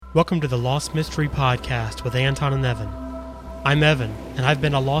Welcome to the Lost Mystery Podcast with Anton and Evan. I'm Evan, and I've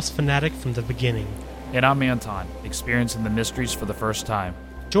been a Lost fanatic from the beginning. And I'm Anton, experiencing the mysteries for the first time.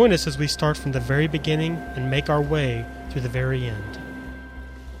 Join us as we start from the very beginning and make our way through the very end.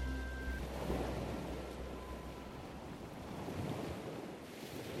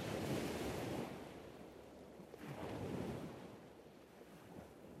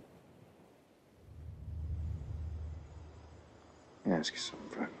 Let me ask you something,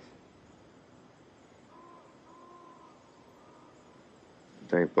 Fred.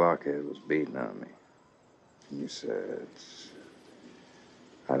 The day Blockhead was beating on me, and you said,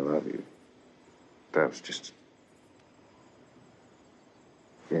 I love you. That was just...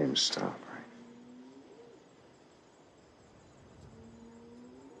 You didn't stop, right?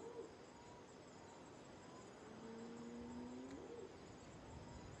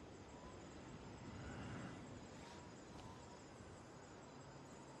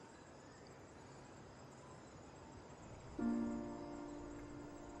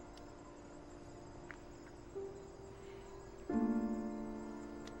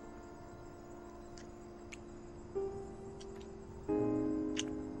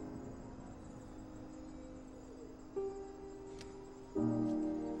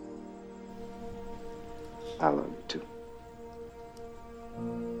 I love you too.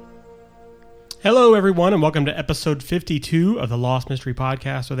 Hello, everyone, and welcome to episode 52 of the Lost Mystery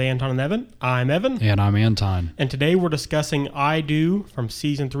Podcast with Anton and Evan. I'm Evan. And I'm Anton. And today we're discussing I Do from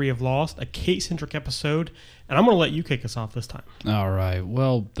Season 3 of Lost, a Kate-centric episode. And I'm going to let you kick us off this time. All right.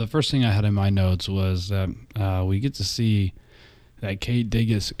 Well, the first thing I had in my notes was that we get to see that Kate did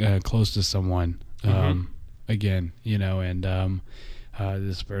get close to someone again, you know, and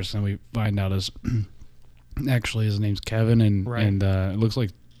this person we find out is actually his name's Kevin, and it looks like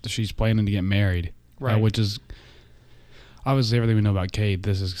she's planning to get married, which is obviously everything we know about Kate.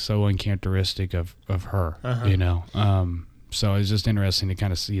 This is so uncharacteristic of her, you know. So it's just interesting to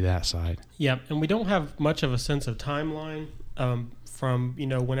kind of see that side. Yeah, and we don't have much of a sense of timeline from, you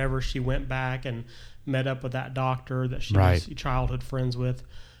know, whenever she went back and met up with that doctor that she was childhood friends with.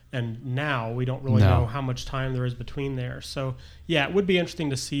 And now we don't really know how much time there is between there. So, yeah, it would be interesting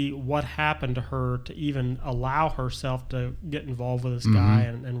to see what happened to her to even allow herself to get involved with this guy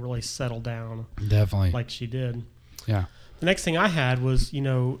and really settle down. Definitely. Like she did. Yeah. The next thing I had was, you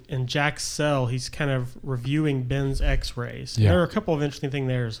know, in Jack's cell, he's kind of reviewing Ben's x-rays. Yeah. There are a couple of interesting things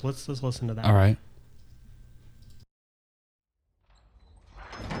there, so let's listen to that. All right.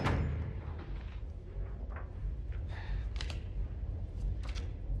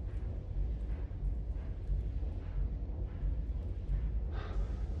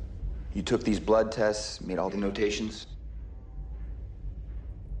 You took these blood tests, made all the notations?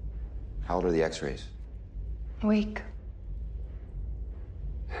 How old are the x-rays? A week.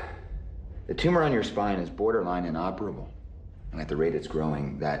 The tumor on your spine is borderline inoperable. And at the rate it's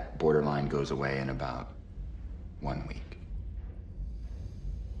growing, that borderline goes away in about 1 week.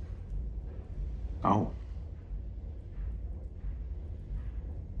 Oh.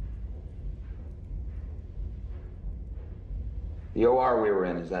 The OR we were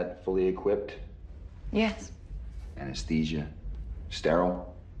in, is that fully equipped? Yes. Anesthesia?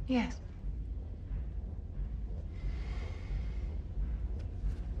 Sterile? Yes.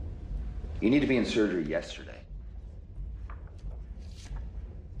 You need to be in surgery yesterday.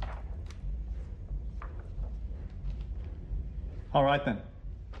 All right, then.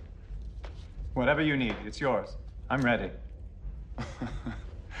 Whatever you need, it's yours. I'm ready.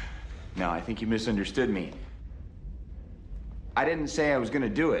 No, I think you misunderstood me. I didn't say I was gonna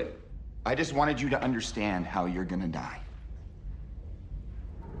do it. I just wanted you to understand how you're gonna die.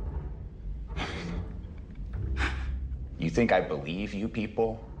 You think I believe you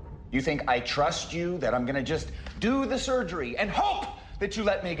people? You think I trust you, that I'm gonna just do the surgery and hope that you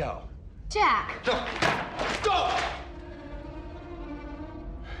let me go? Jack! Go!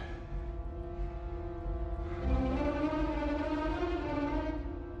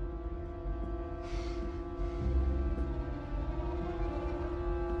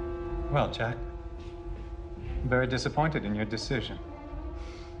 Well, Jack, I'm very disappointed in your decision.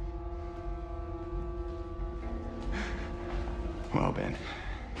 Well, Ben,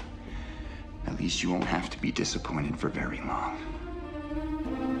 at least you won't have to be disappointed for very long.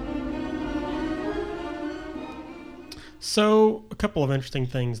 So, a couple of interesting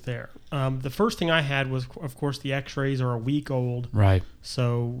things there. The first thing I had was, of course, the x-rays are a week old. Right.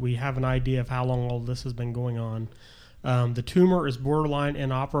 So, we have an idea of how long all this has been going on. The tumor is borderline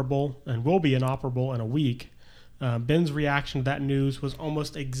inoperable and will be inoperable in a week. Ben's reaction to that news was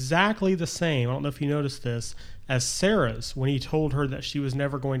almost exactly the same, I don't know if you noticed this, as Sarah's when he told her that she was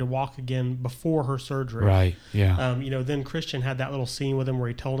never going to walk again before her surgery. Right, yeah. Then Christian had that little scene with him where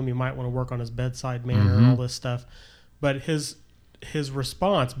he told him he might want to work on his bedside manner and all this stuff. But his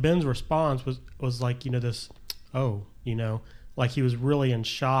response, Ben's response was like, this, like he was really in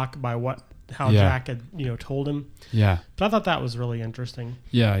shock by how Jack had, told him. Yeah. But I thought that was really interesting.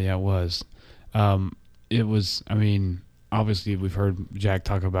 Yeah, it was. It was, obviously we've heard Jack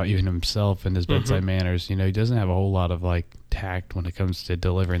talk about even himself and his bedside manners. He doesn't have a whole lot of like tact when it comes to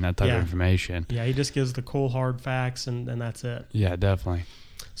delivering that type of information. Yeah, he just gives the cold hard facts and that's it. Yeah, definitely.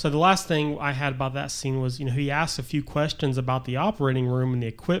 So the last thing I had about that scene was, he asks a few questions about the operating room and the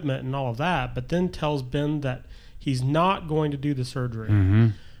equipment and all of that, but then tells Ben that he's not going to do the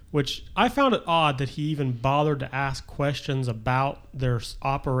surgery, which I found it odd that he even bothered to ask questions about their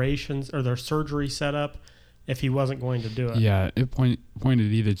operations or their surgery setup if he wasn't going to do it. Yeah, it pointed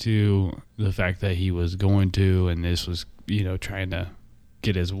either to the fact that he was going to, and this was, trying to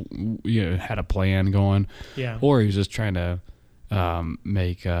get his, had a plan going. Yeah. Or he was just trying to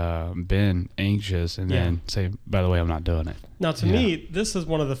make Ben anxious and then say, by the way, I'm not doing it. Now, to me, this is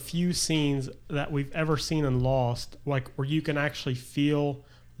one of the few scenes that we've ever seen in Lost, like where you can actually feel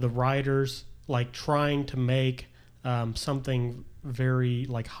the writers like trying to make something very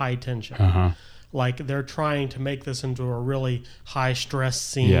like high tension. Like they're trying to make this into a really high stress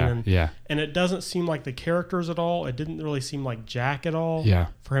scene. And it doesn't seem like the characters at all. It didn't really seem like Jack at all.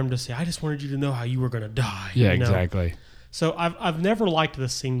 For him to say, I just wanted you to know how you were going to die. Yeah, exactly. So I've never liked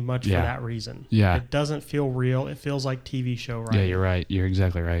this scene much for that reason. Yeah. It doesn't feel real. It feels like TV show writing. Yeah, you're right. You're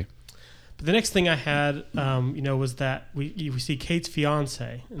exactly right. But the next thing I had, was that we see Kate's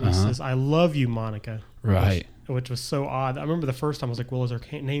fiance. And he says, I love you, Monica. Right. Which was so odd. I remember the first time I was like, well, is her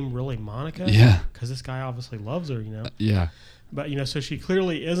name really Monica? Yeah. Because this guy obviously loves her, Yeah. But, so she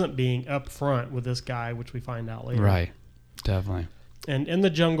clearly isn't being upfront with this guy, which we find out later. Right. Definitely. And in the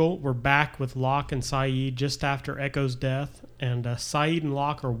jungle, we're back with Locke and Saeed just after Echo's death. And Saeed and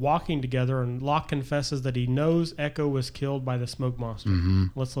Locke are walking together, and Locke confesses that he knows Echo was killed by the smoke monster.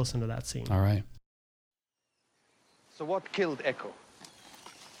 Let's listen to that scene. All right. So what killed Echo?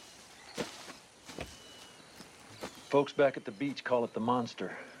 Folks back at the beach call it the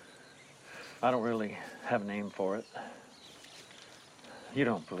monster. I don't really have a name for it. You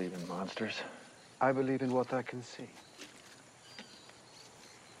don't believe in monsters. I believe in what I can see.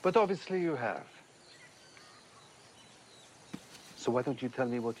 But obviously you have. So why don't you tell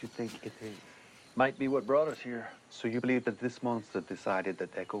me what you think it is? Might be what brought us here. So you believe that this monster decided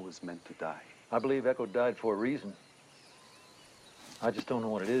that Echo was meant to die? I believe Echo died for a reason. I just don't know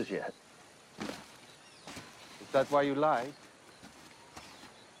what it is yet. Is that why you lied?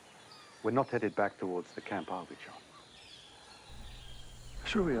 We're not headed back towards the camp, are we, John?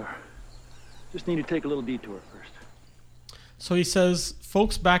 Sure we are. Just need to take a little detour first. So he says,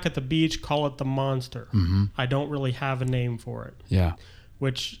 folks back at the beach call it the monster. I don't really have a name for it. Yeah.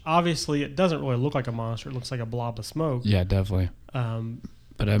 Which, obviously, it doesn't really look like a monster. It looks like a blob of smoke. Yeah, definitely.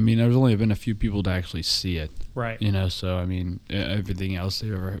 But, there's only been a few people to actually see it. Right. So, everything else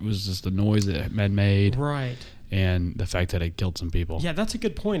there, it was just the noise that it had made. Right. And the fact that it killed some people. Yeah, that's a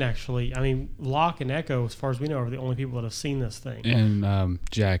good point, actually. Locke and Echo, as far as we know, are the only people that have seen this thing. And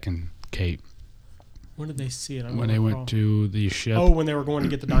Jack and Kate. When did they see it? When they went to the ship. Oh, when they were going to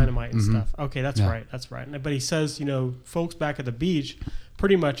get the dynamite and stuff. Okay, that's right. That's right. But he says, folks back at the beach,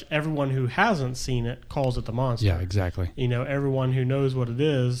 pretty much everyone who hasn't seen it calls it the monster. Yeah, exactly. Everyone who knows what it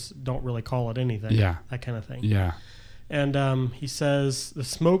is don't really call it anything. Yeah. That kind of thing. Yeah. And he says the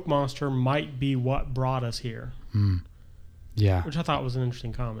smoke monster might be what brought us here. Yeah. Which I thought was an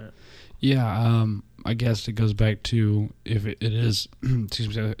interesting comment. Yeah. I guess it goes back to if it is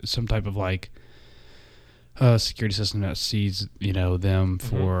some type of like security system that sees, them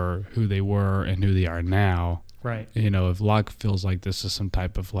for who they were and who they are now. Right. If Locke feels like this is some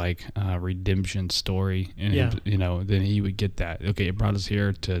type of like redemption story, and then he would get that. Okay, it brought us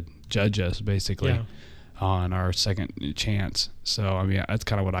here to judge us, basically, on our second chance. So, that's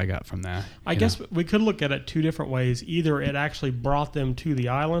kind of what I got from that. I guess we could look at it two different ways. Either it actually brought them to the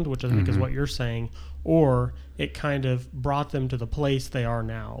island, which I think is what you're saying, or it kind of brought them to the place they are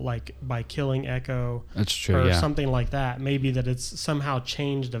now, like by killing Echo. That's true, or something like that. Maybe that it's somehow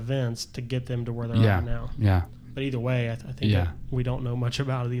changed events to get them to where they're at now. Yeah. But either way, I think that we don't know much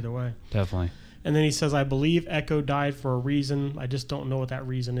about it either way. Definitely. And then he says, I believe Echo died for a reason. I just don't know what that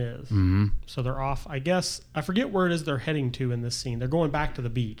reason is. So they're off. I guess, I forget where it is they're heading to in this scene. They're going back to the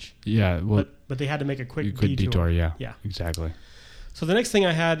beach. Yeah. Well, but they had to make a quick detour. Yeah. Yeah. Exactly. So the next thing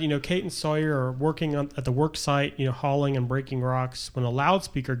I had, Kate and Sawyer are working at the work site, hauling and breaking rocks when a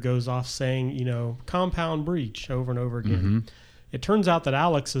loudspeaker goes off saying, compound breach over and over again. Mm-hmm. It turns out that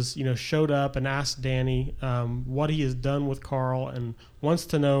Alex has, showed up and asked Danny what he has done with Carl and wants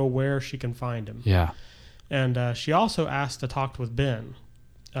to know where she can find him. Yeah. And she also asked to talk with Ben.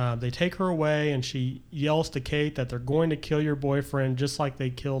 They take her away, and she yells to Kate that they're going to kill your boyfriend just like they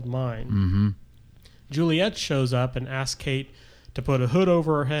killed mine. Mm-hmm. Juliet shows up and asks Kate to put a hood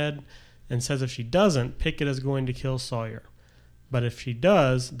over her head and says if she doesn't, Pickett is going to kill Sawyer. But if she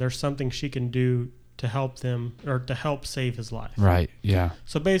does, there's something she can do to help them or to help save his life. Right, yeah.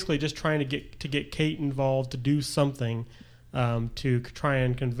 So basically just trying to get Kate involved to do something to try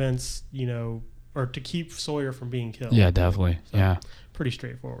and convince, or to keep Sawyer from being killed. Yeah, definitely. So, yeah. Pretty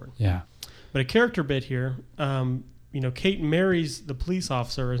straightforward. Yeah. But a character bit here, Kate marries the police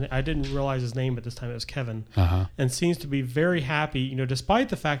officer. I didn't realize his name at this time. It was Kevin. Uh-huh. And seems to be very happy, despite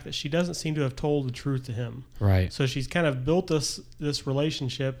the fact that she doesn't seem to have told the truth to him. Right. So she's kind of built this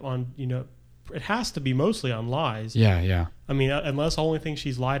relationship on, it has to be mostly on lies. Yeah, yeah. I mean, unless the only thing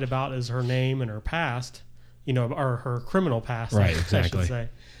she's lied about is her name and her past, or her criminal past. Right, exactly. I should say.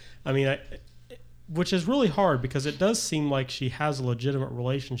 I mean, which is really hard because it does seem like she has a legitimate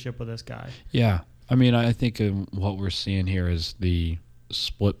relationship with this guy. Yeah. I mean, I think what we're seeing here is the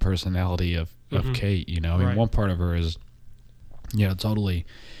split personality of Kate, I mean, right. One part of her is, totally,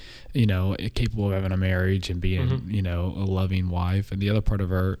 capable of having a marriage and being, a loving wife. And the other part of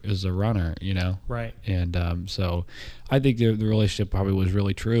her is a runner, Right. And so I think the relationship probably was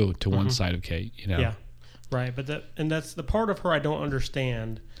really true to one side of Kate, Yeah. Right. But that's the part of her I don't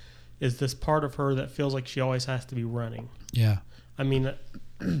understand is this part of her that feels like she always has to be running. Yeah. I mean,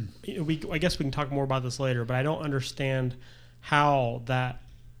 I guess we can talk more about this later, but I don't understand how that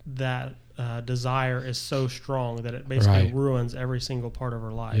desire is so strong that it basically ruins every single part of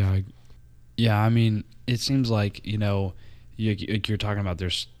her life. Yeah. I mean, it seems like you're talking about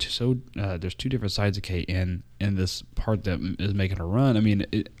there's two different sides of Kate, and this part that is making her run. I mean,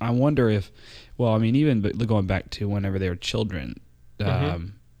 I wonder if, even going back to whenever they were children.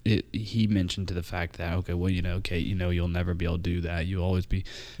 He mentioned to the fact that, okay, well, Kate, you'll never be able to do that. You'll always be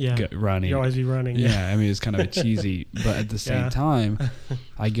running. You'll always be running. Yeah, I mean, it's kind of a cheesy, but at the same time,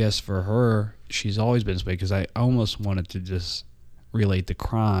 I guess for her, she's always been this way because I almost wanted to just relate the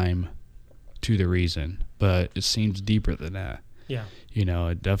crime to the reason, but it seems deeper than that. Yeah.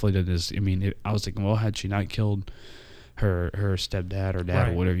 It definitely did this. I mean, I was thinking, well, had she not killed her stepdad or dad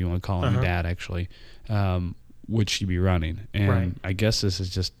or whatever you want to call him, dad actually, would she be running? And I guess this is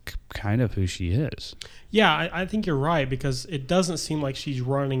just kind of who she is. Yeah, I think you're right because it doesn't seem like she's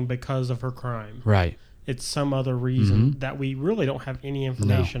running because of her crime. Right. It's some other reason that we really don't have any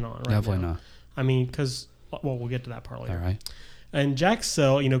information on right definitely now. Not. I mean, because, we'll get to that part later. All right. And Jack's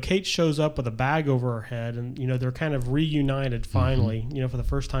cell, Kate shows up with a bag over her head and, they're kind of reunited finally, for the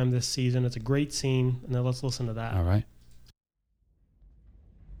first time this season. It's a great scene. And then let's listen to that. All right.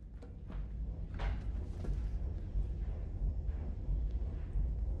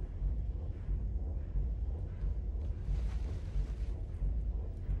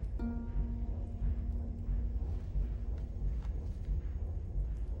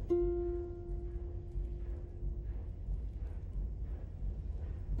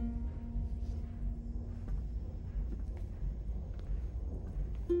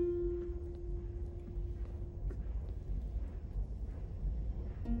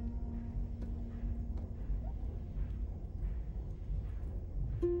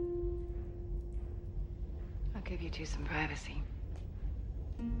 I'll give you two some privacy.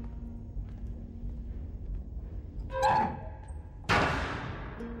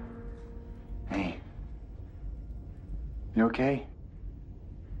 Hey. You okay?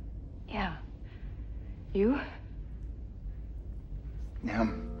 Yeah. You? Yeah,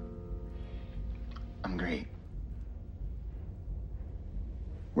 I'm great.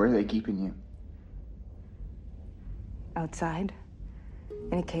 Where are they keeping you? Outside.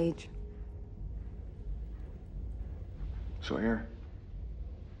 In a cage. Sawyer?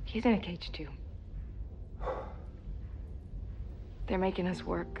 He's in a cage, too. They're making us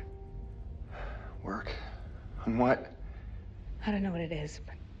work. Work? On what? I don't know what it is,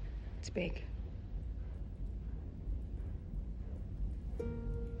 but it's big.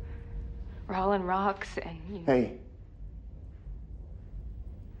 We're hauling rocks and, Hey.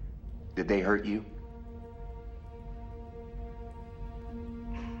 Did they hurt you?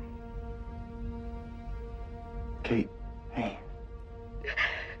 Kate, hey.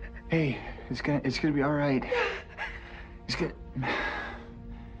 Hey, it's gonna be all right. It's gonna...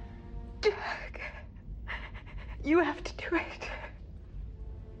 Jack, you have to do it.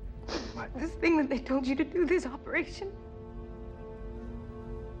 this thing that they told you to do, this operation?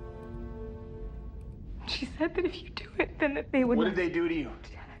 She said that if you do it, then that they would... What did they do to you?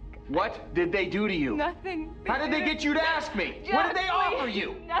 Jack. What did they do to you? Nothing. How did they get you to ask me? Jack, What did they please. offer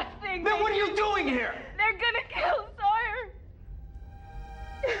you? Nothing. Then what are you doing here? They're gonna kill Sawyer.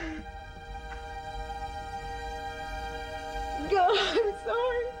 God, I'm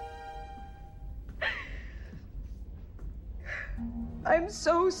sorry. I'm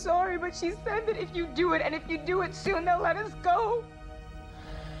so sorry, but she said that if you do it, and if you do it soon, they'll let us go.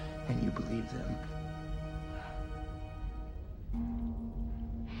 And you believe them?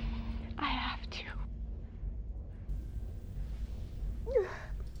 I have to.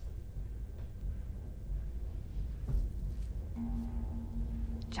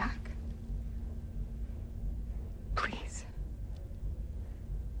 Jack. Please.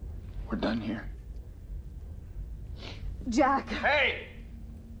 We're done here. Jack. Hey!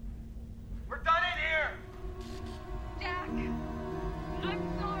 We're done in here! Jack.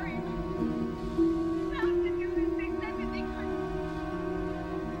 I'm sorry. You have to do this. They said that they couldn't.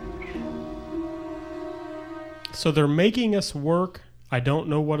 So they're making us work. I don't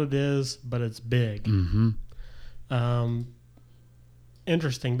know what it is, but it's big.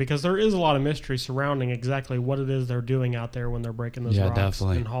 Interesting, because there is a lot of mystery surrounding exactly what it is they're doing out there when they're breaking those rocks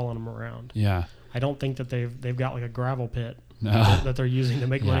definitely. and hauling them around. Yeah. I don't think that they've got like a gravel pit No. that they're using to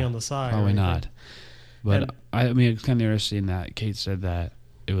make money on the side. Probably not. But And- I mean, it's kind of interesting that Kate said that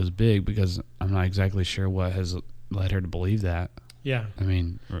it was big, because I'm not exactly sure what has led her to believe that. Yeah. I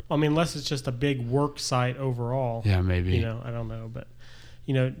mean, Unless it's just a big work site overall. yeah, maybe. You know, I don't know, but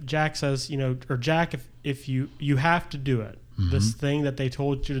Jack says, or Jack, if you have to do it, this thing that they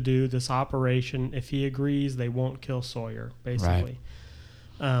told you to do, this operation, if he agrees, they won't kill Sawyer, basically.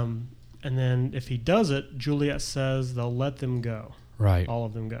 Right. And then if he does it, Juliet says they'll let them go. Right. All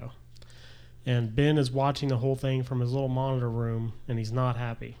of them go. And Ben is watching the whole thing from his little monitor room, and he's not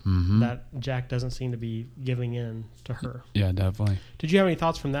happy that Jack doesn't seem to be giving in to her. Yeah, definitely. Did you have any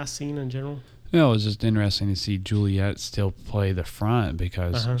thoughts from that scene in general? No, it was just interesting to see Juliet still play the front,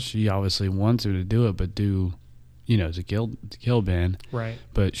 because she obviously wants her to do it, but to kill Ben. Right.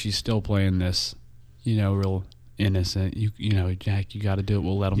 But she's still playing this, real innocent. Jack, you got to do it.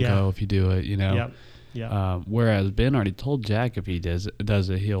 We'll let him go if you do it. Yep. Yeah. Whereas Ben already told Jack if he does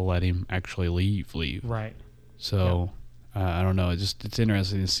it, he'll let him actually leave. Right. So I don't know. It's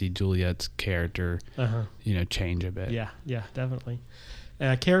interesting to see Juliet's character, change a bit. Yeah. Yeah. Definitely.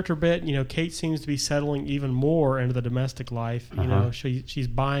 Character bit. Kate seems to be settling even more into the domestic life. She's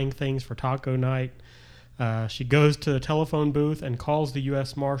buying things for taco night. She goes to the telephone booth and calls the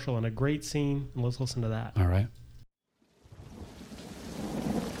U.S. Marshal in a great scene. And let's listen to that. All right.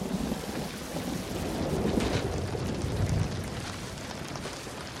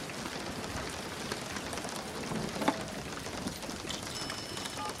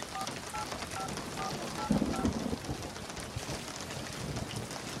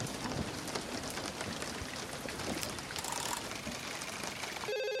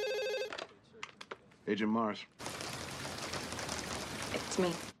 Agent Mars. It's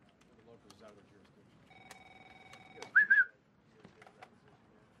me.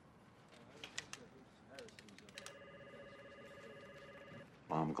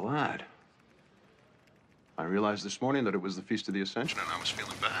 Well, I'm glad. I realized this morning that it was the Feast of the Ascension, and I was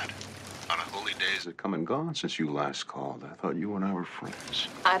feeling bad. On a holy days that come and gone since you last called. I thought you and I were friends.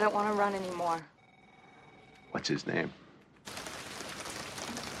 I don't want to run anymore. What's his name?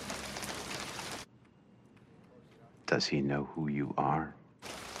 Does he know who you are?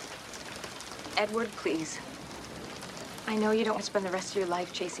 Edward, please. I know you don't want to spend the rest of your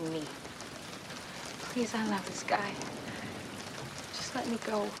life chasing me. Please, I love this guy. Just let me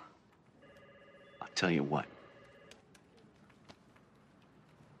go. I'll tell you what.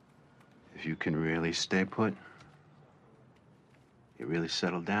 If you can really stay put, you really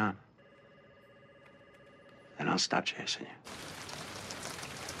settle down, then I'll stop chasing you.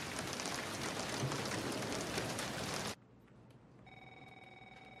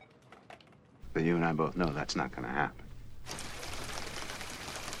 But you and I both know that's not going to happen.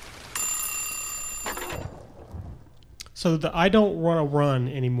 So the "I don't want to run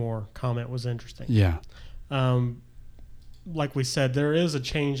anymore" comment was interesting. Yeah. Like we said, there is a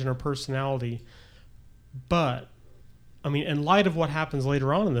change in her personality, but I mean, in light of what happens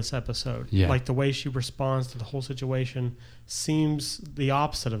later on in this episode, like the way she responds to the whole situation seems the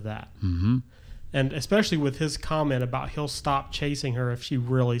opposite of that. Mm-hmm. And especially with his comment about he'll stop chasing her if she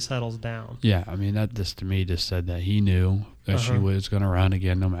really settles down. Yeah, I mean, that just to me just said that he knew that she was going to run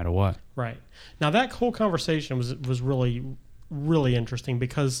again no matter what. Right. Now, that whole conversation was really really interesting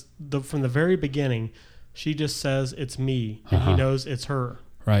because from the very beginning, she just says it's me, and he knows it's her.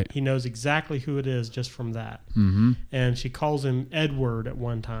 Right. He knows exactly who it is just from that. Mm-hmm. And she calls him Edward at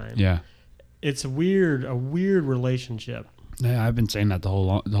one time. Yeah. It's a weird relationship. Yeah, I've been saying that the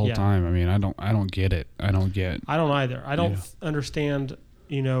whole time. I mean, I don't get it. I don't either. I don't understand.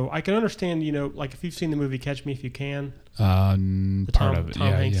 I can understand. Like if you've seen the movie Catch Me If You Can. Part of it.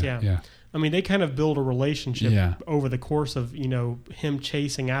 Tom Hanks. Yeah. I mean, they kind of build a relationship over the course of him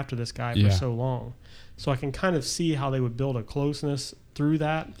chasing after this guy for so long. So I can kind of see how they would build a closeness through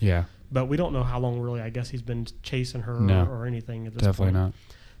that. Yeah. But we don't know how long really. I guess he's been chasing her or anything at this Definitely point. Not.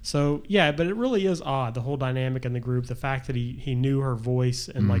 So, yeah, but it really is odd, the whole dynamic in the group, the fact that he knew her voice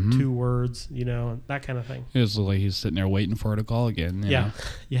in like 2 words, that kind of thing. It was like he's sitting there waiting for her to call again.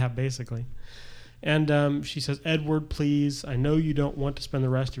 Yeah, basically. And she says, Edward, please, I know you don't want to spend the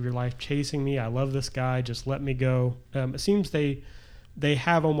rest of your life chasing me. I love this guy. Just let me go. It seems they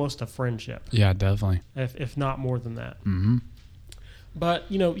have almost a friendship. Yeah, definitely. If not more than that. Mm-hmm.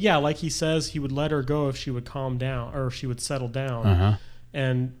 But, like he says, he would let her go if she would calm down or if she would settle down.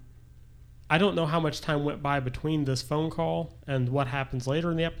 And I don't know how much time went by between this phone call and what happens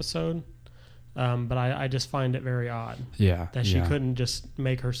later in the episode, but I just find it very odd that she couldn't just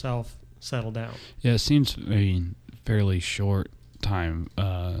make herself settle down. Yeah, it seems fairly short time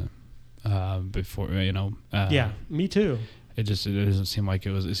before, yeah, me too. It doesn't seem like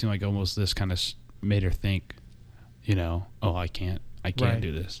it was. It seemed like almost this kind of made her think, I can't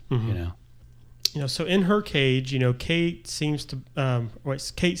do this, So in her cage, Kate seems to,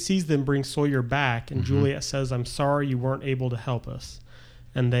 Kate sees them bring Sawyer back, and Juliet says, I'm sorry you weren't able to help us.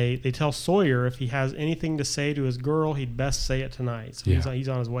 And they tell Sawyer if he has anything to say to his girl, he'd best say it tonight. So he's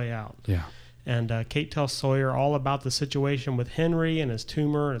on his way out. Yeah. And Kate tells Sawyer all about the situation with Henry and his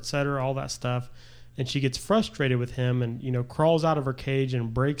tumor, et cetera, all that stuff. And she gets frustrated with him and, crawls out of her cage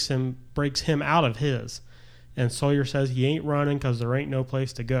and breaks him out of his. And Sawyer says he ain't running because there ain't no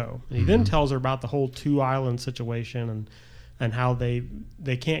place to go. And he then tells her about the whole 2 island situation and how they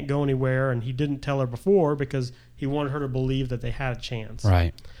can't go anywhere. And he didn't tell her before because he wanted her to believe that they had a chance.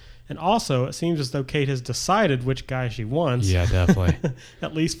 Right. And also, it seems as though Kate has decided which guy she wants. Yeah, definitely.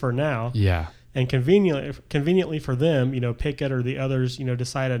 At least for now. Yeah. And conveniently for them, Pickett or the others,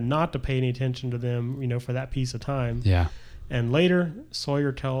 decided not to pay any attention to them, for that piece of time. Yeah. And later,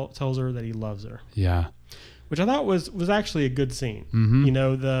 Sawyer tells her that he loves her. Yeah. Which I thought was actually a good scene.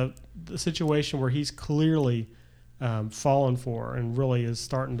 Mm-hmm. The situation where he's clearly fallen for her and really is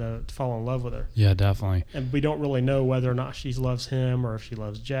starting to fall in love with her. Yeah, definitely. And we don't really know whether or not she loves him or if she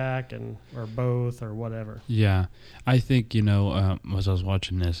loves Jack or both or whatever. Yeah. I think, as I was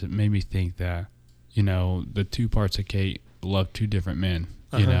watching this, it made me think that, the 2 parts of Kate love 2 different men,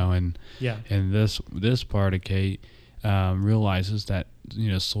 and this part of Kate realizes that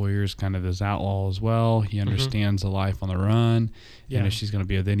Sawyer's kind of this outlaw as well. He understands the life on the run. Yeah. If she's going to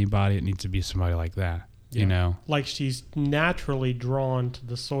be with anybody, it needs to be somebody like that. Like she's naturally drawn to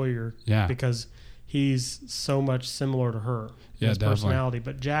the Sawyer because he's so much similar to her. His personality.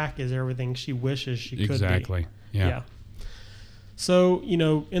 But Jack is everything she wishes she could be. Exactly. Yeah. So,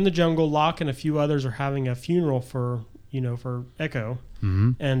 in the jungle, Locke and a few others are having a funeral for Echo.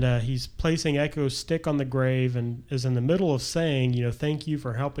 Mm-hmm. And he's placing Echo's stick on the grave and is in the middle of saying, thank you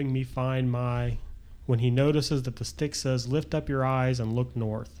for helping me find my... when he notices that the stick says, lift up your eyes and look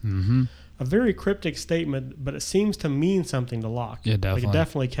north. Mm-hmm. A very cryptic statement, but it seems to mean something to Locke. Yeah, definitely. Like it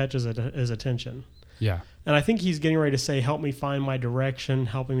definitely catches his attention. Yeah. And I think he's getting ready to say, help me find my direction,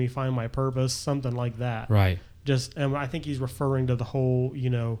 helping me find my purpose, something like that. Right. And I think he's referring to the whole,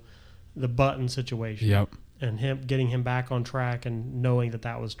 the Button situation. Yep. And getting him back on track and knowing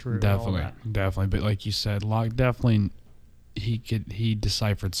that was true. Definitely. But like you said, Locke definitely... He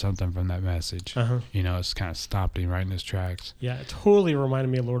deciphered something from that message. It's kind of stopped him right in his tracks. Yeah, it totally reminded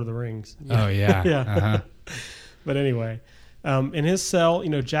me of Lord of the Rings. Oh yeah. Yeah. But anyway, in his cell,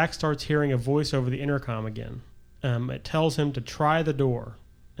 Jack starts hearing a voice over the intercom again. It tells him to try the door,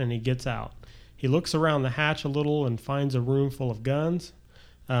 and he gets out. He looks around the hatch a little and finds a room full of guns.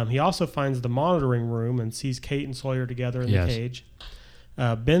 He also finds the monitoring room and sees Kate and Sawyer together in the cage.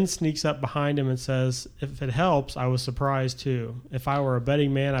 Ben sneaks up behind him and says, if it helps, I was surprised too. If I were a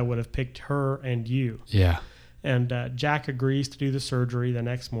betting man, I would have picked her and you. Yeah. And Jack agrees to do the surgery the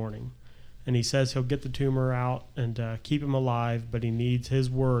next morning. And he says he'll get the tumor out and keep him alive, but he needs his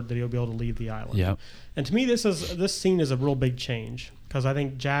word that he'll be able to leave the island. Yep. And to me, this scene is a real big change because I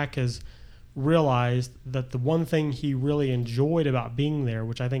think Jack has realized that the one thing he really enjoyed about being there,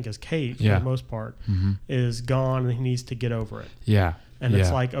 which I think is Kate for the most part, is gone and he needs to get over it. Yeah. And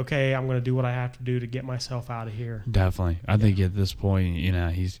it's like, okay, I'm going to do what I have to do to get myself out of here. Definitely. I think at this point,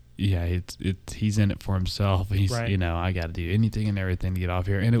 he's in it for himself. He's, I got to do anything and everything to get off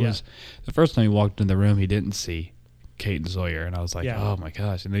here. And it was the first time he walked in the room, he didn't see Kate and Sawyer. And I was like, oh my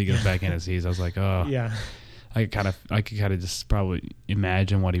gosh. And then he goes back in and sees, I was like, oh. Yeah. I could kind of just probably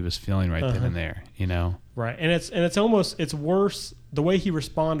imagine what he was feeling right then and there, Right. And it's worse. The way he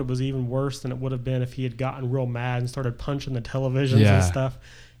responded was even worse than it would have been if he had gotten real mad and started punching the televisions and stuff.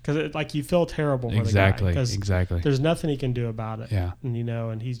 Because you feel terrible for the guy. Exactly. There's nothing he can do about it. Yeah. And,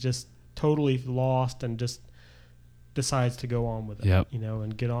 and he's just totally lost and just decides to go on with it. Yep.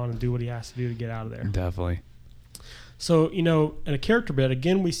 And get on and do what he has to do to get out of there. Definitely. So, in a character bit,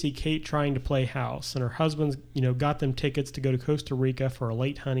 again, we see Kate trying to play house, and her husband's, got them tickets to go to Costa Rica for a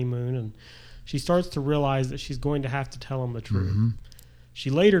late honeymoon, and she starts to realize that she's going to have to tell him the truth. Mm-hmm. She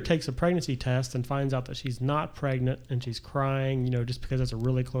later takes a pregnancy test and finds out that she's not pregnant, and she's crying, just because it's a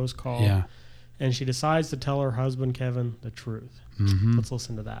really close call. Yeah. And she decides to tell her husband, Kevin, the truth. Mm-hmm. Let's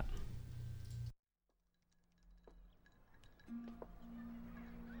listen to that.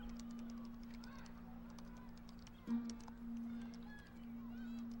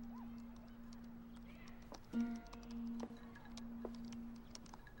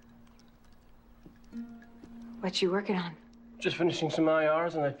 What you working on? Just finishing some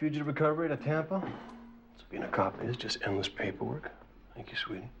IRs on that fugitive recovery to Tampa. So being a cop is just endless paperwork. Thank you,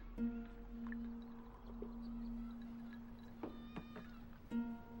 sweetie.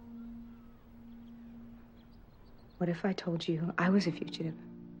 What if I told you I was a fugitive?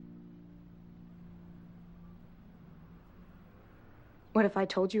 What if I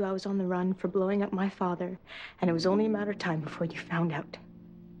told you I was on the run for blowing up my father, and it was only a matter of time before you found out?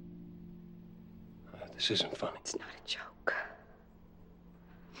 This isn't funny. It's not a joke.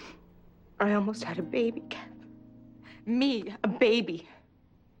 I almost had a baby, Kev. Me, a baby.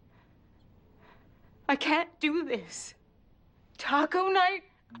 I can't do this. Taco night?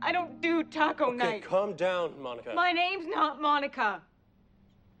 I don't do taco night. Okay, calm down, Monica. My name's not Monica.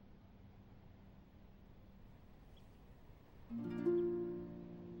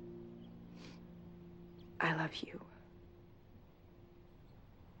 I love you.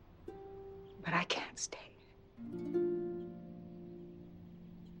 But I can't stay.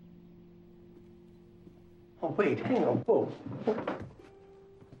 Oh, wait, hang on, whoa.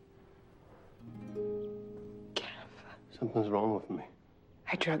 Kev. Something's wrong with me.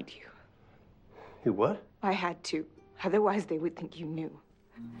 I drugged you. You what? I had to. Otherwise, they would think you knew.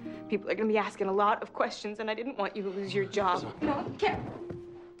 People are going to be asking a lot of questions, and I didn't want you to lose your job. No, Kev.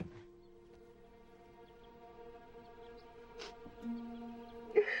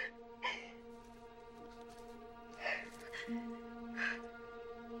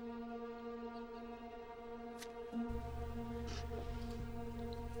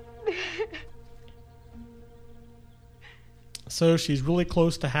 So she's really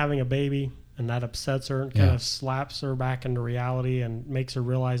close to having a baby, and that upsets her and kind of slaps her back into reality and makes her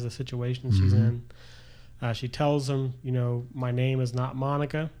realize the situation she's in. She tells him, my name is not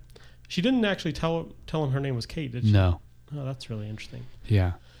Monica. She didn't actually tell him her name was Kate, did she? No. Oh, that's really interesting.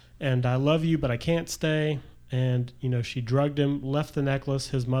 Yeah. And I love you, but I can't stay. And, she drugged him, left the necklace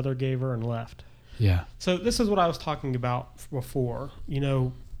his mother gave her, and left. Yeah. So this is what I was talking about before.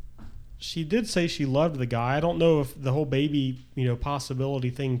 She did say she loved the guy. I don't know if the whole baby, possibility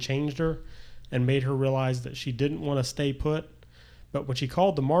thing changed her and made her realize that she didn't want to stay put. But when she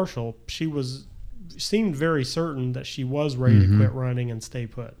called the marshal, she seemed very certain that she was ready to quit running and stay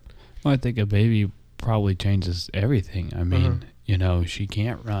put. Well, I think a baby probably changes everything. I mean, she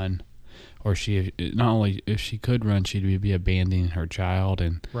can't run, or not only if she could run, she'd be abandoning her child,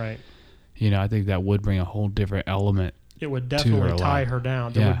 and right. I think that would bring a whole different element. It would definitely tie her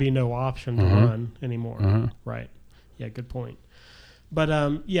down. There would be no option to run anymore. Right. Yeah, good point. But,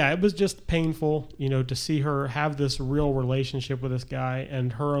 it was just painful, to see her have this real relationship with this guy,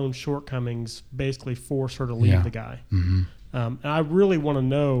 and her own shortcomings basically force her to leave the guy. Mm-hmm. And I really want to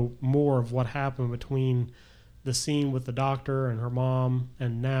know more of what happened between the scene with the doctor and her mom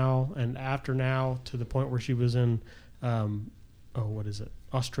and after now to the point where she was in,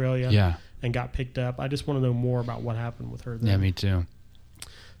 Australia. Yeah. And got picked up. I just want to know more about what happened with her then. Yeah, me too.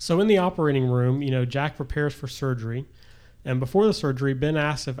 So in the operating room, Jack prepares for surgery. And before the surgery, Ben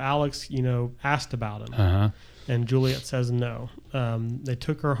asks if Alex, asked about him. Uh-huh. And Juliet says no. They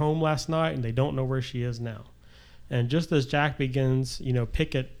took her home last night, and they don't know where she is now. And just as Jack begins,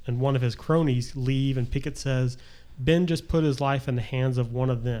 Pickett and one of his cronies leave, and Pickett says, Ben just put his life in the hands of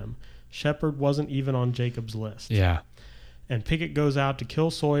one of them. Shepard wasn't even on Jacob's list. Yeah. and Pickett goes out to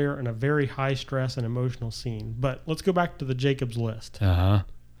kill Sawyer in a very high stress and emotional scene. But let's go back to the Jacobs list. I'd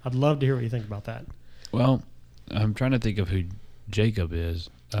love to hear what you think about that. Well, I'm trying to think of who Jacob is.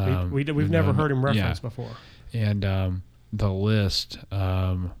 We've never heard him referenced before. And the list,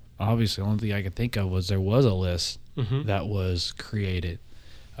 obviously, the only thing I could think of was there was a list that was created.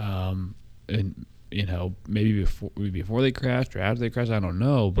 And, maybe before they crashed or after they crashed, I don't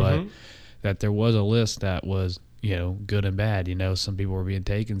know. But that there was a list that was, good and bad. Some people were being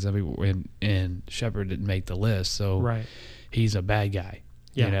taken, some people were and Shepard didn't make the list. So he's a bad guy.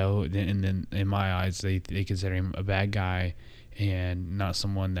 Yeah. And then in my eyes, they consider him a bad guy and not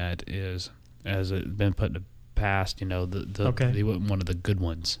someone that has been put in the past. He wasn't one of the good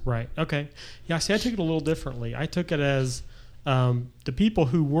ones. Right. Okay. Yeah. See, I took it a little differently. I took it as the people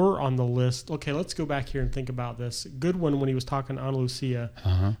who were on the list. Okay, let's go back here and think about this. Goodwin, when he was talking to Ana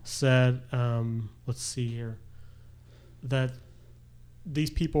Lucia, said, let's see here, that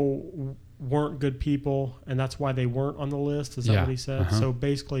these people weren't good people, and that's why they weren't on the list. Is that what he said? So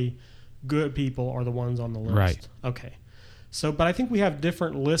basically, good people are the ones on the list. Right. Okay. So, but I think we have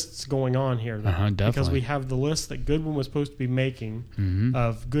different lists going on here, though, because we have the list that Goodwin was supposed to be making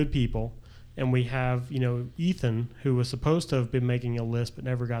of good people, and we have, Ethan, who was supposed to have been making a list but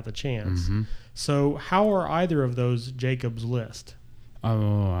never got the chance. So, how are either of those Jacob's list?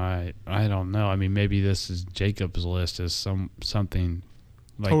 Oh, I don't know. I mean, maybe this is Jacob's list is something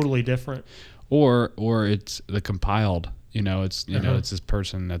like, totally different, or it's the compiled. It's it's this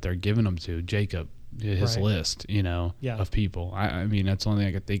person that they're giving them to, Jacob, his list. Of people. I mean, that's the only thing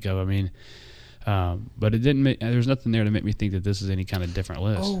I could think of. I mean, but it didn't. There's nothing there to make me think that this is any kind of different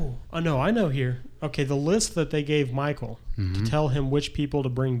list. Oh no, I know here. Okay, the list that they gave Michael to tell him which people to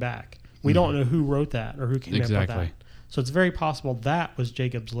bring back. We don't know who wrote that or who came up with that. So it's very possible that was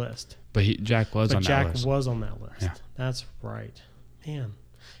Jacob's list. But Jack was on that list. Jack was on that list. Yeah. That's right. Man.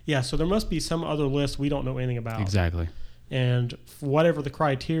 Yeah, so there must be some other list we don't know anything about. Exactly. And whatever the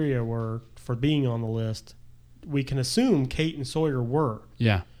criteria were for being on the list, we can assume Kate and Sawyer were.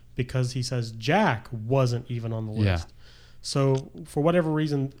 Yeah. Because he says Jack wasn't even on the list. Yeah. So for whatever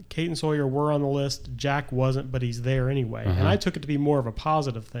reason, Kate and Sawyer were on the list. Jack wasn't, but he's there anyway. And I took it to be more of a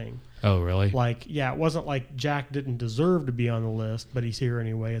positive thing. Oh, really? Like, yeah, it wasn't like Jack didn't deserve to be on the list, but he's here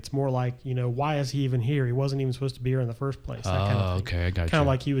anyway. It's more like, why is he even here? He wasn't even supposed to be here in the first place. That kind of thing. Okay, I got you. Kind of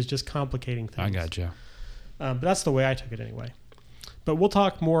like he was just complicating things. I got you. But that's the way I took it anyway. But we'll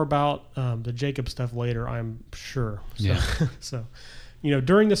talk more about the Jacob stuff later, I'm sure. So, yeah. So,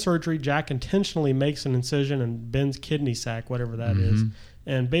 during the surgery, Jack intentionally makes an incision in Ben's kidney sac, whatever that is.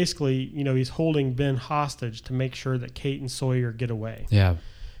 And basically, he's holding Ben hostage to make sure that Kate and Sawyer get away. Yeah.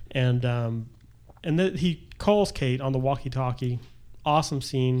 And then he calls Kate on the walkie-talkie. Awesome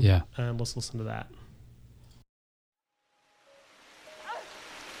scene. Yeah. And let's listen to that.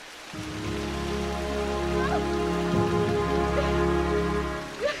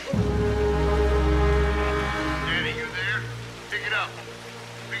 Danny, you there? Pick it up.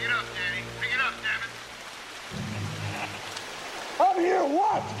 Pick it up, Danny. Pick it up, damn it. I'm here,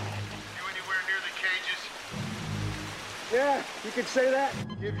 what? You anywhere near the cages? Yeah, you could say that.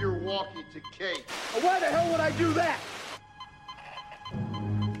 Give your walkie to Kate. Well, why the hell would I do that?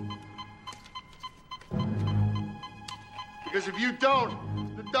 Because if you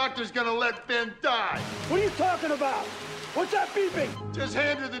don't, the doctor's gonna let Ben die. What are you talking about? What's that beeping? Just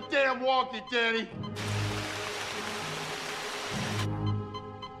hand her the damn walkie, Danny.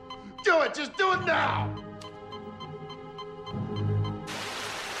 Do it, just do it now.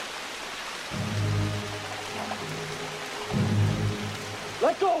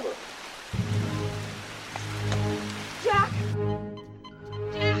 Let's over. Jack!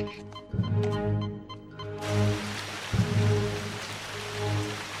 Jack!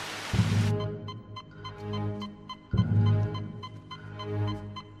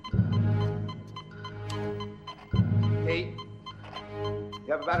 Kate, you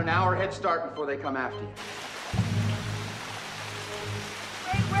have about an hour head start before they come after you.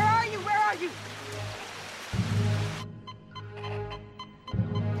 Wait, where are you? Where are you?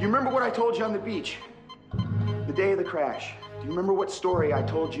 You remember what I told you on the beach? The day of the crash. Do you remember what story I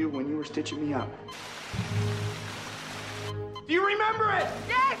told you when you were stitching me up? Do you remember it?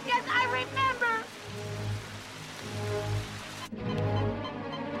 Yes, yes, I remember.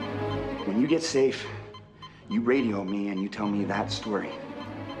 When you get safe, you radio me and you tell me that story.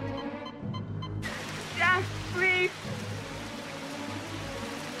 Jack, please.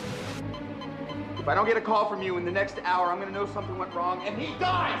 If I don't get a call from you in the next hour, I'm gonna know something went wrong and he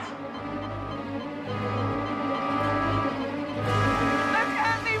dies! I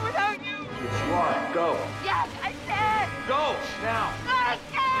can't leave without you. Yes, you are. Go. Yes, I said. Go, now.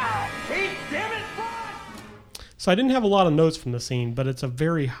 Kate, damn it! So I didn't have a lot of notes from the scene, but it's a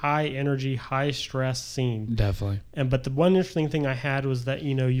very high energy, high stress scene. Definitely. But the one interesting thing I had was that,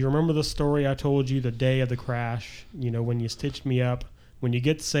 you remember the story I told you the day of the crash, when you stitched me up, when you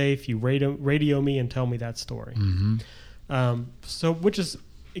get safe, you radio me and tell me that story. Mm-hmm. So which is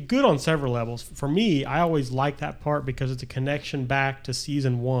good on several levels. For me, I always like that part because it's a connection back to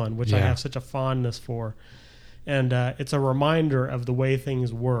season 1, which I have such a fondness for. And it's a reminder of the way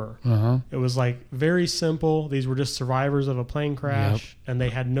things were. Uh-huh. It was like very simple. These were just survivors of a plane crash, and they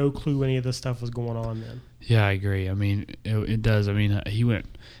had no clue any of this stuff was going on then. Yeah, I agree. I mean, it does. I mean, he went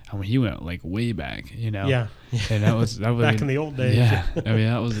like way back, Yeah. And that was back in the old days. Yeah. I mean,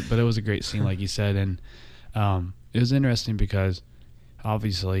 it was a great scene, like you said, and it was interesting because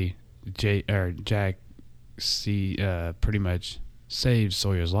obviously Jack pretty much saves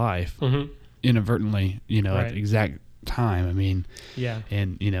Sawyer's life. Mm-hmm. Inadvertently, at the exact time. I mean, yeah,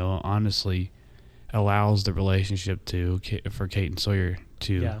 and honestly, allows the relationship for Kate and Sawyer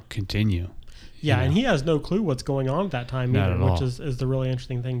to continue. Yeah, and he has no clue what's going on at that time either, which is the really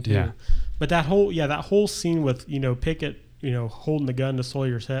interesting thing too. Yeah. But that whole scene with Pickett, holding the gun to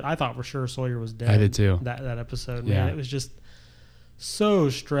Sawyer's head, I thought for sure Sawyer was dead. I did too. That episode, man, it was just so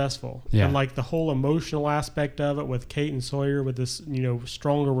stressful. Yeah. And like the whole emotional aspect of it with Kate and Sawyer with this,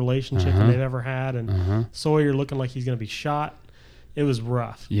 stronger relationship than they've ever had, and Sawyer looking like he's going to be shot. It was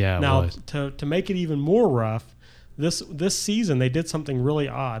rough. Yeah. Now to make it even more rough, this season they did something really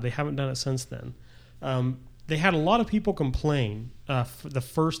odd. They haven't done it since then. They had a lot of people complain for the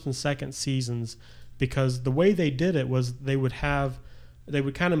first and second seasons because the way they did it was they would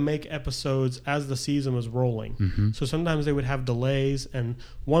kind of make episodes as the season was rolling. Mm-hmm. So sometimes they would have delays, and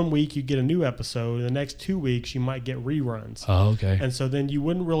 1 week you get a new episode, and the next 2 weeks you might get reruns. Oh, okay. And so then you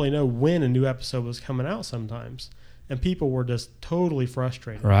wouldn't really know when a new episode was coming out sometimes. And people were just totally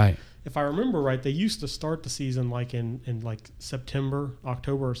frustrated. Right. If I remember right, they used to start the season like in like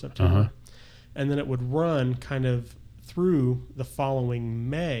October or September. And then it would run kind of through the following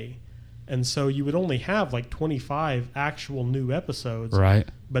May. And so you would only have like 25 actual new episodes. Right.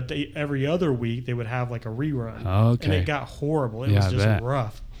 But every other week they would have like a rerun. Okay. And it got horrible. It was just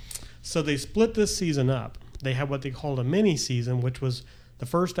rough. So they split this season up. They had what they called a mini season, which was the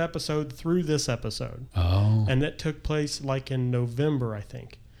first episode through this episode. Oh. And it took place like in November, I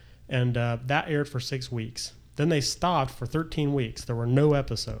think. And that aired for 6 weeks. Then they stopped for 13 weeks. There were no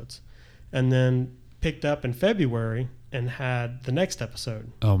episodes. And then picked up in February and had the next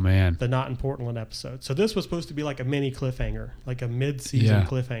episode. Oh, man. The Not in Portland episode. So this was supposed to be like a mini cliffhanger, like a mid-season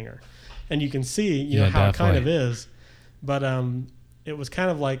cliffhanger. And you can see, how definitely. it kind of is. But it was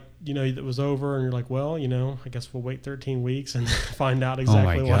kind of like, it was over and you're like, well, I guess we'll wait 13 weeks and find out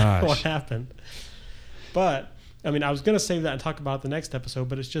exactly what happened. But, I mean, I was going to save that and talk about the next episode,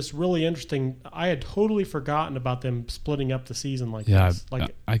 but it's just really interesting. I had totally forgotten about them splitting up the season like this.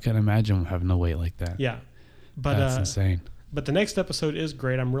 Like, I can imagine having to wait like that. Yeah. But that's insane. But the next episode is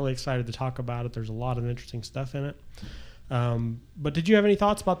great. I'm really excited to talk about it. There's a lot of interesting stuff in it. But did you have any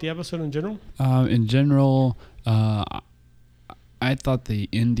thoughts about the episode in general? In general, I thought the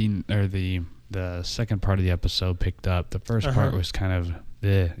ending or the second part of the episode picked up. The first part was kind of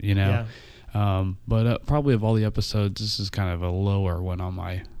Yeah. But probably of all the episodes, this is kind of a lower one on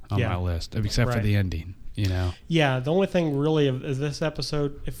my list, except for the ending. Yeah, the only thing really is this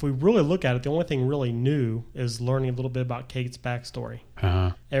episode, if we really look at it, the only thing really new is learning a little bit about Kate's backstory.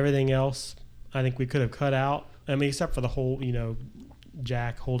 Everything else, I think we could have cut out. I mean, except for the whole,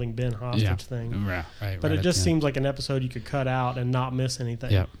 Jack holding Ben hostage thing. Right. But it just seems like an episode you could cut out and not miss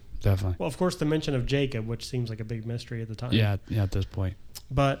anything. Yeah, definitely. Well, of course, the mention of Jacob, which seems like a big mystery at the time. Yeah, at this point.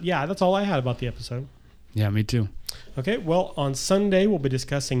 But yeah, that's all I had about the episode. Yeah, me too. Okay, well, on Sunday, we'll be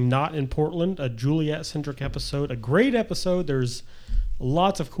discussing Not in Portland, a Juliet-centric episode. A great episode. There's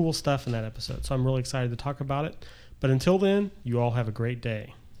lots of cool stuff in that episode, so I'm really excited to talk about it. But until then, you all have a great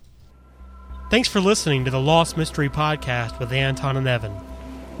day. Thanks for listening to the Lost Mystery Podcast with Anton and Evan.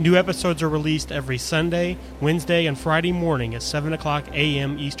 New episodes are released every Sunday, Wednesday, and Friday morning at 7 o'clock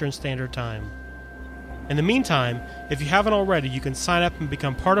a.m. Eastern Standard Time. In the meantime, if you haven't already, you can sign up and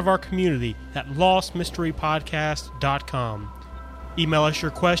become part of our community at lostmysterypodcast.com. Email us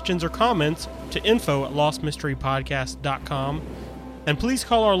your questions or comments to info@lostmysterypodcast.com. And please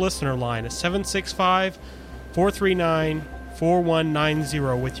call our listener line at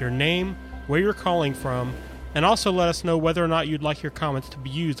 765-439-4190 with your name, where you're calling from, and also let us know whether or not you'd like your comments to be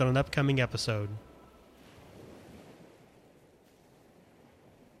used on an upcoming episode.